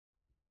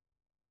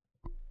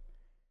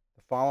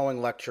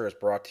following lecture is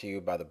brought to you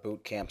by the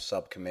Bootcamp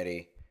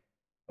Subcommittee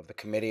of the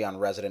Committee on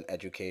Resident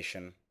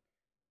Education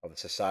of the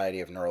Society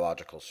of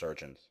Neurological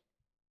Surgeons.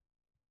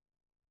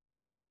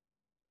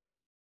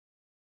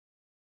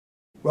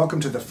 Welcome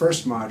to the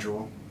first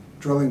module,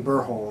 Drilling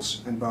Burr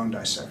Holes and Bone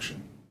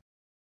Dissection.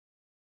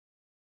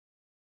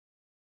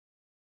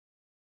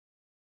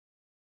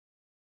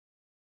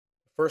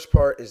 The first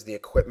part is the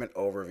equipment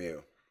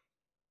overview.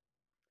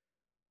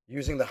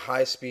 Using the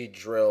high-speed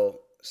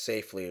drill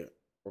safely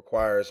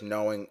requires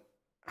knowing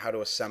how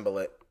to assemble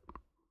it.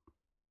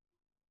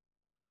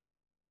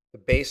 The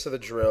base of the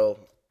drill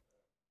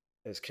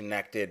is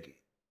connected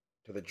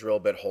to the drill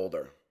bit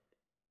holder.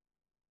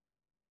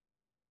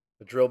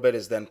 The drill bit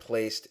is then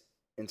placed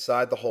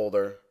inside the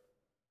holder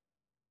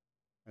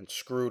and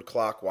screwed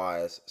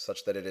clockwise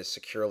such that it is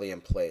securely in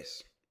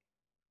place.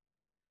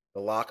 The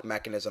lock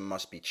mechanism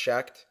must be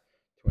checked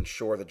to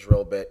ensure the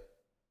drill bit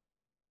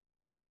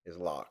is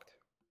locked.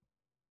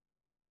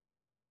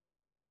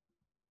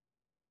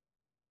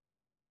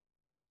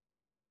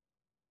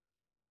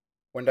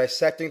 When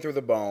dissecting through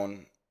the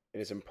bone,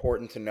 it is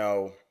important to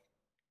know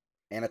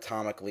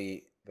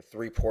anatomically the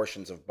three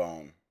portions of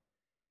bone.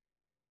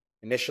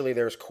 Initially,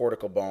 there's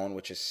cortical bone,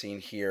 which is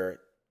seen here,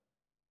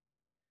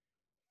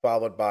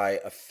 followed by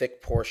a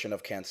thick portion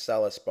of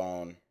cancellous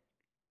bone,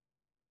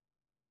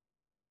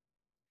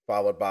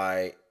 followed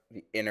by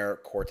the inner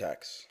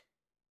cortex.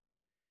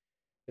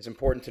 It's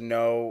important to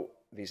know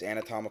these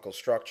anatomical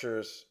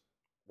structures,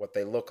 what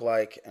they look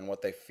like, and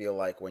what they feel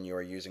like when you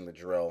are using the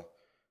drill,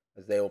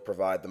 as they will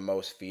provide the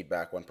most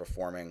feedback when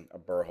performing a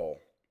burr hole.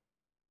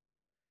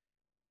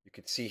 You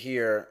can see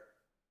here,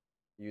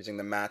 using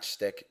the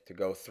matchstick to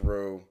go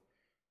through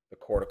the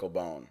cortical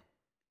bone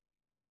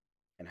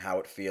and how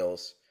it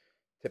feels.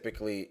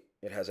 Typically,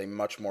 it has a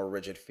much more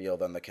rigid feel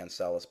than the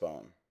cancellous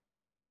bone.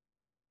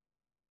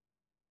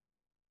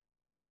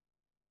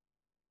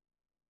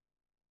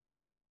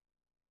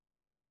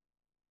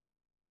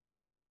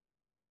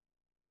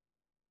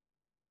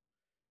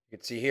 You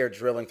can see here,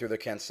 drilling through the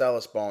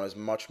cancellous bone is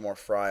much more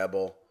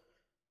friable,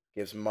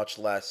 gives much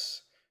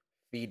less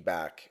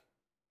feedback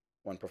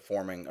when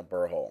performing a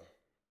burr hole.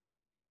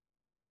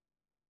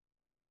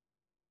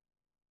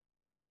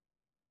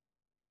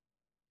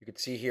 You can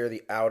see here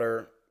the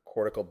outer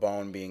cortical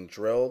bone being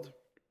drilled,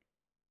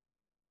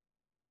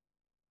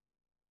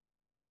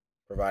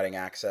 providing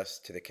access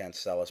to the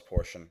cancellous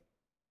portion.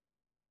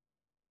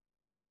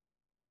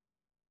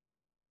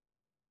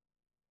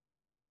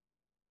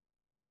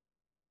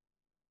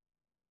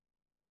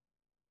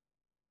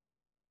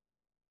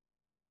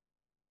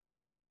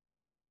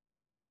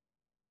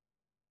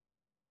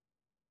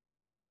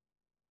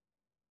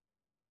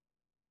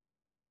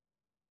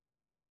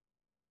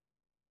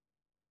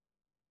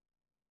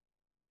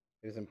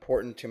 It is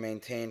important to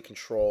maintain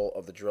control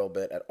of the drill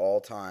bit at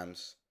all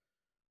times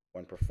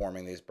when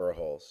performing these burr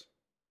holes.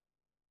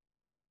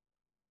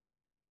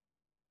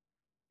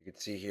 You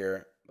can see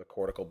here the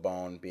cortical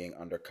bone being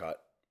undercut.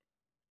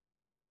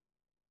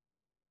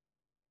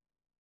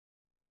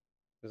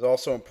 It is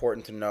also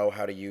important to know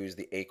how to use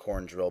the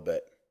Acorn drill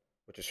bit,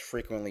 which is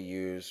frequently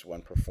used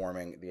when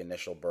performing the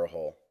initial burr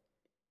hole.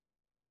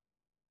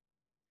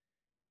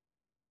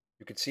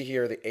 You can see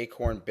here the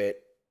Acorn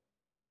bit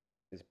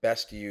is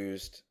best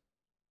used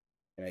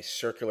in a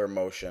circular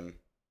motion.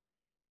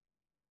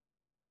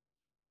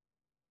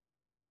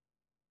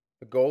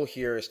 The goal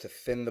here is to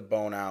thin the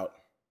bone out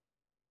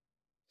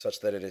such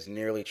that it is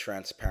nearly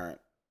transparent.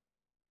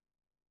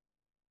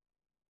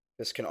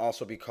 This can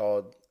also be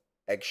called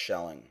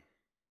eggshelling.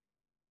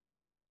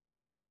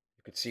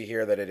 You can see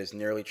here that it is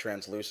nearly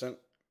translucent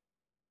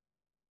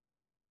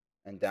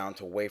and down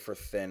to wafer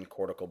thin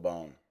cortical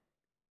bone.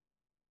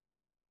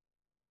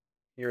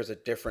 Here is a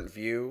different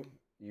view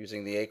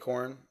using the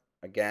Acorn.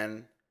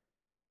 Again,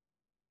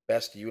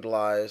 best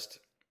utilized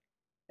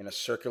in a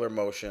circular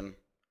motion,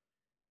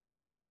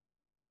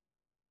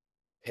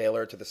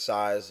 tailored to the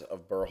size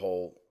of burr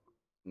hole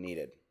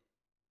needed.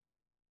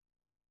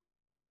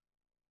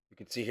 You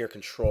can see here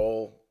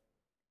control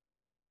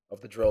of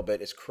the drill bit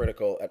is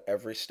critical at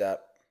every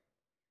step,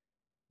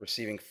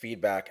 receiving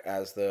feedback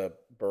as the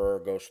burr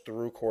goes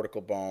through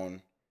cortical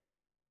bone,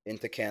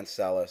 into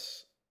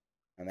cancellous,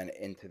 and then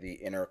into the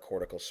inner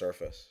cortical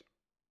surface.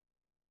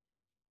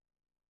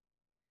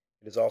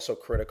 It is also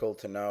critical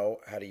to know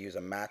how to use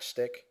a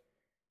matchstick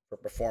for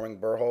performing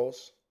burr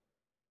holes.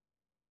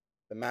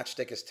 The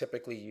matchstick is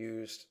typically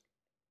used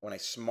when a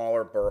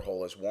smaller burr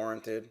hole is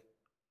warranted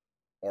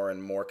or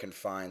in more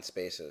confined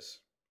spaces.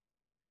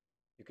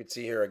 You can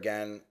see here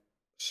again,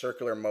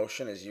 circular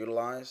motion is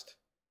utilized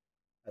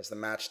as the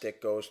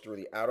matchstick goes through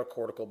the outer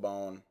cortical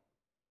bone,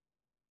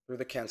 through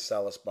the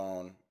cancellous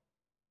bone,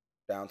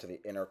 down to the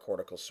inner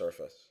cortical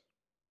surface.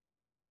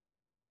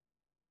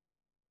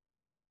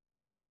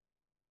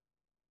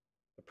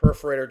 The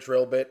perforator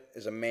drill bit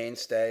is a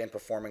mainstay in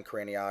performing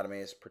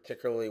craniotomies,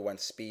 particularly when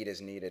speed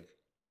is needed.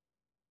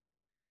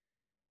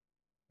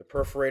 The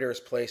perforator is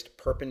placed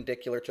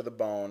perpendicular to the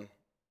bone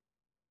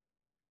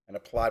and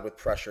applied with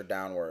pressure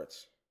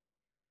downwards.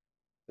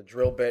 The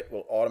drill bit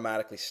will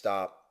automatically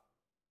stop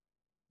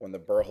when the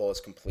burr hole is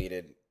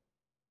completed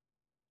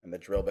and the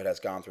drill bit has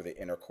gone through the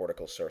inner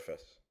cortical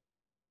surface.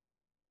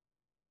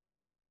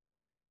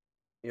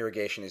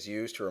 Irrigation is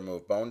used to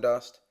remove bone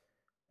dust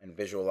and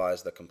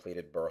visualize the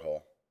completed burr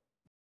hole.